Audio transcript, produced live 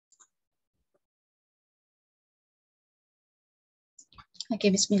Okay,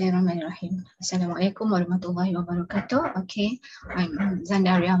 Bismillahirrahmanirrahim. Assalamualaikum warahmatullahi wabarakatuh. Okay, I'm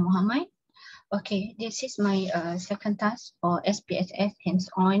ZANARIAH MUHAMAD. Okay, this is my second task for SPSS Hands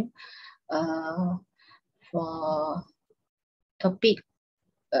On for topic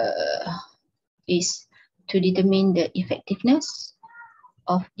is to determine the effectiveness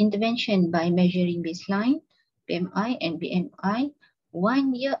of intervention by measuring baseline, BMI and BMI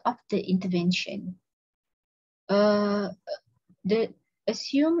 1 year after intervention.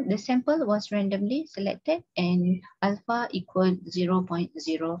 Assume the sample was randomly selected and alpha equal 0.05.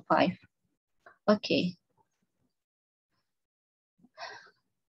 Okay.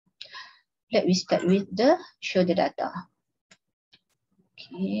 Let me start with the show the data.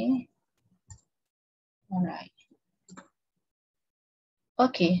 Okay. All right.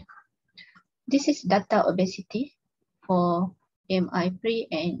 Okay. This is data obesity for BMI pre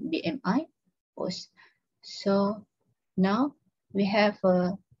and BMI post. So now we have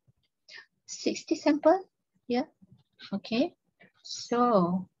 60 sample here. Okay.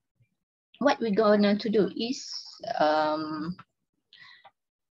 So what we're gonna to do is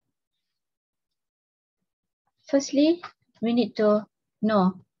firstly we need to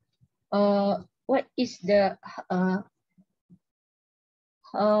know what is the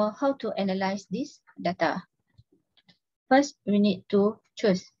how to analyze this data. First, we need to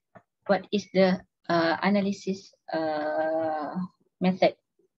choose what is the analysis method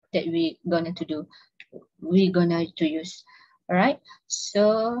that we're gonna to do. We're gonna to use. All right.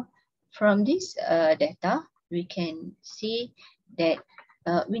 So from this data, we can see that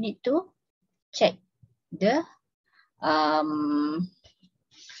we need to check the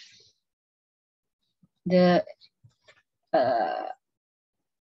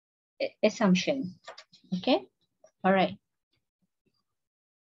assumption. Okay. All right.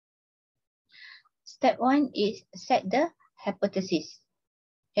 Step 1 is set the hypothesis.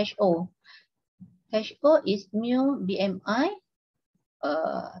 HO. HO is mu BMI,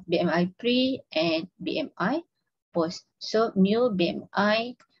 BMI pre and BMI post. So mu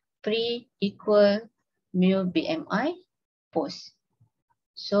BMI pre equal mu BMI post.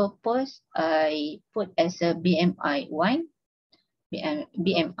 So post I put as a BMI 1,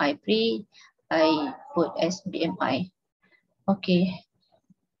 BMI pre I put as BMI. Okay.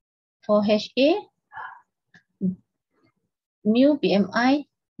 For HA, mu BMI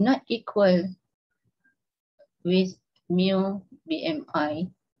not equal with mu BMI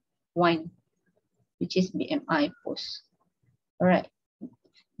 1, which is BMI post. All right,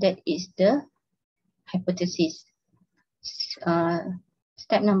 that is the hypothesis.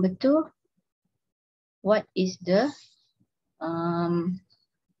 Step number 2, what is the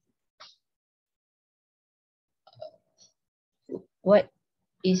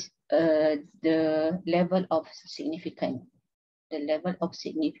the level of significance? The level of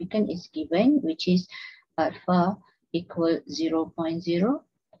significance is given, which is alpha equal 0.05.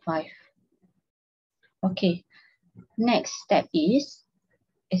 Okay, next step is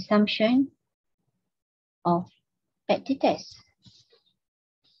assumption of PET test.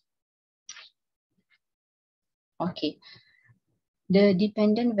 Okay, the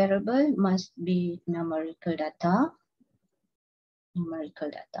dependent variable must be numerical data. Numerical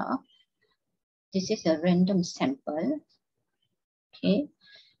data. This is a random sample. Okay.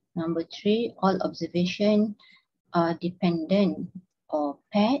 Number 3, all observation are dependent or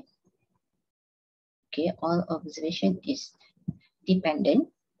paired. Okay, all observation is dependent.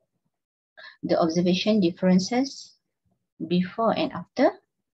 The observation differences before and after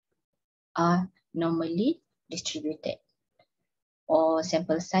are normally distributed, or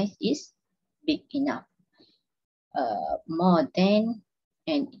sample size is big enough, more than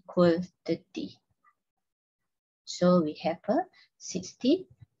and equal 30. So we have a 60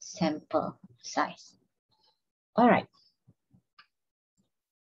 sample size. All right.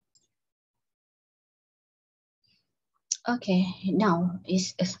 Okay, now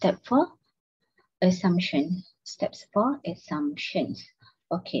is a step for assumption. Steps for assumptions.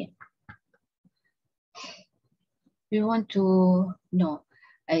 Okay. We want to know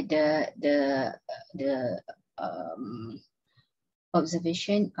the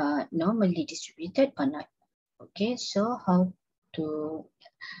observation are normally distributed or not. Okay, so how to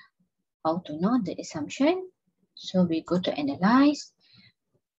know the assumption? So we go to analyze,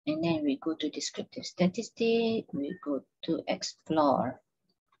 and then we go to descriptive statistics, we go to explore.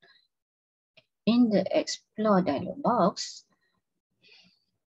 In the explore dialog box,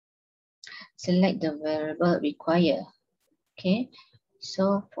 select the variable required. Okay,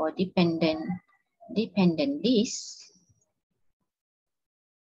 so for dependent list,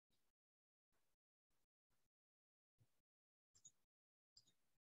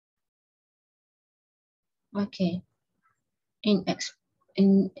 Okay. In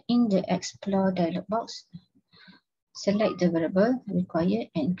the Explore dialog box, select the variable required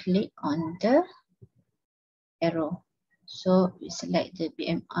and click on the arrow. So we select the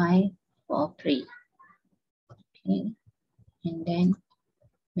BMI for pre. Okay. And then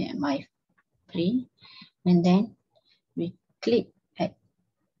BMI pre. And then we click at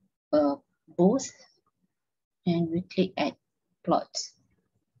both and we click at plots.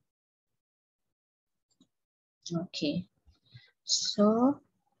 Okay. So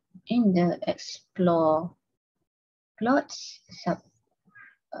in the Explore plots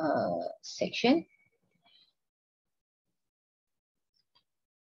section,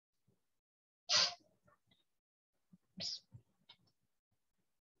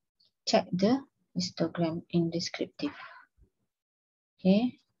 check the histogram in descriptive.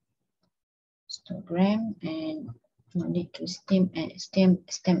 Okay, histogram, and no need to stem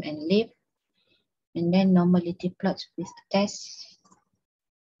and leave, and then normality plots with test.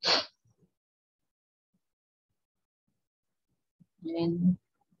 And then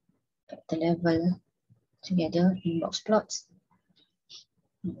put the level together in box plots,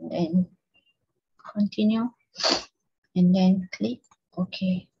 and then continue, and then click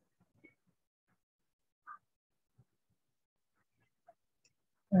OK.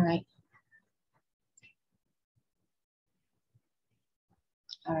 Alright.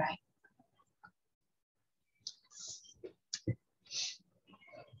 Alright.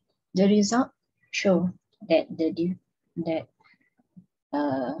 The result show that the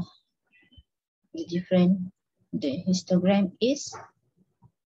histogram is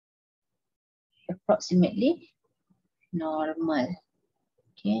approximately normal.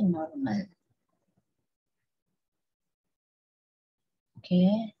 Okay, normal.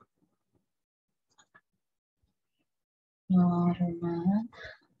 Okay, normal.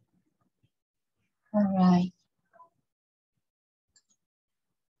 All right.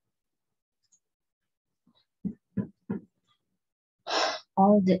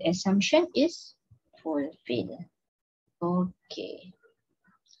 All the assumption is fulfilled. Okay.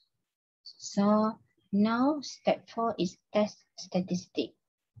 So now step 4 is test statistic.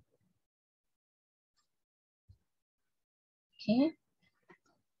 Okay.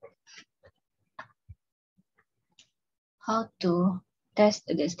 How to test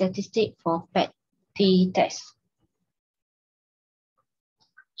the statistic for PET test.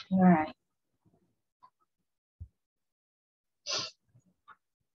 All right.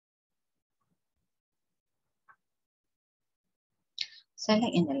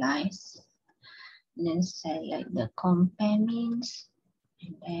 Select analyze. And then select the compare means.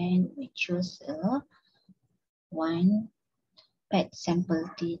 And then we choose a one PET sample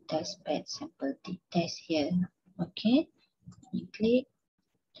T test, PET sample T test here. Okay. You click.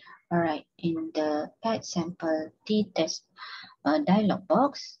 All right. In the PET sample T test dialog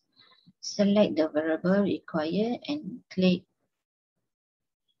box, select the variable required and click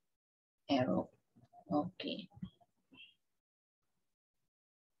arrow. Okay.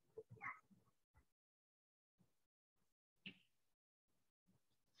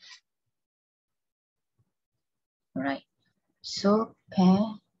 Right. So pair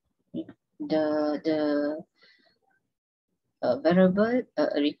the variable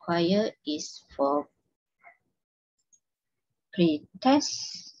required is for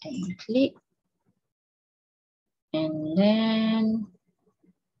pre-test and click, and then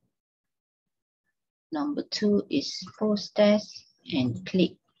number 2 is post-test and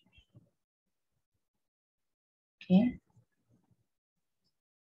click. Okay.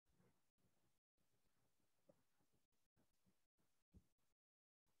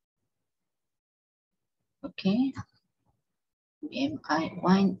 Okay. BMI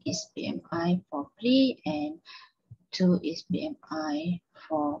 1 is BMI for pre and 2 is BMI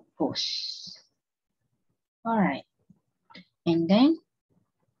for post. All right. And then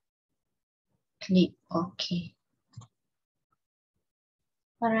click OK.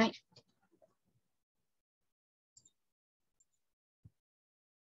 All right.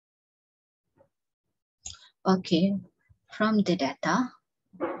 Okay. From the data,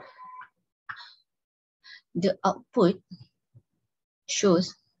 the output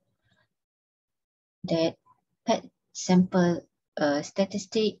shows that PET sample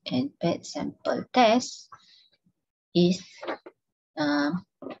statistic and PET sample test is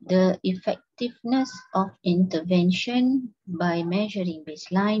the effectiveness of intervention by measuring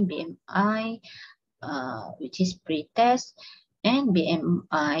baseline BMI, which is pre-test, and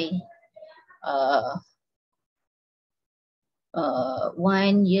BMI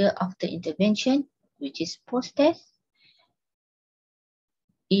 1 year after intervention, which is post-test,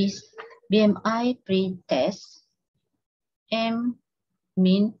 is BMI pre-test, M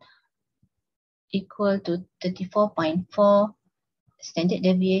mean equal to 34.4, standard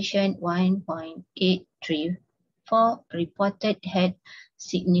deviation 1.834, reported had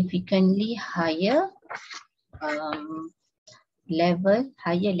significantly higher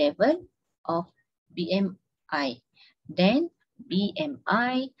higher level of BMI than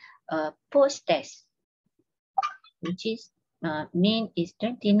BMI post-test, which is mean is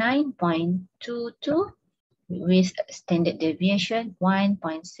 29.22 with standard deviation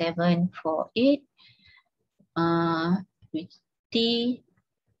 1.748, with T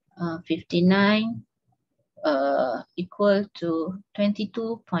 59 equal to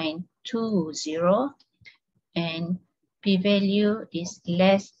 22.20, and p-value is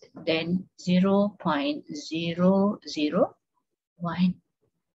less than 0.001.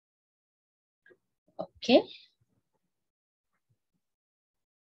 Okay,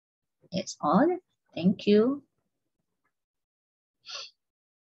 that's all. Thank you.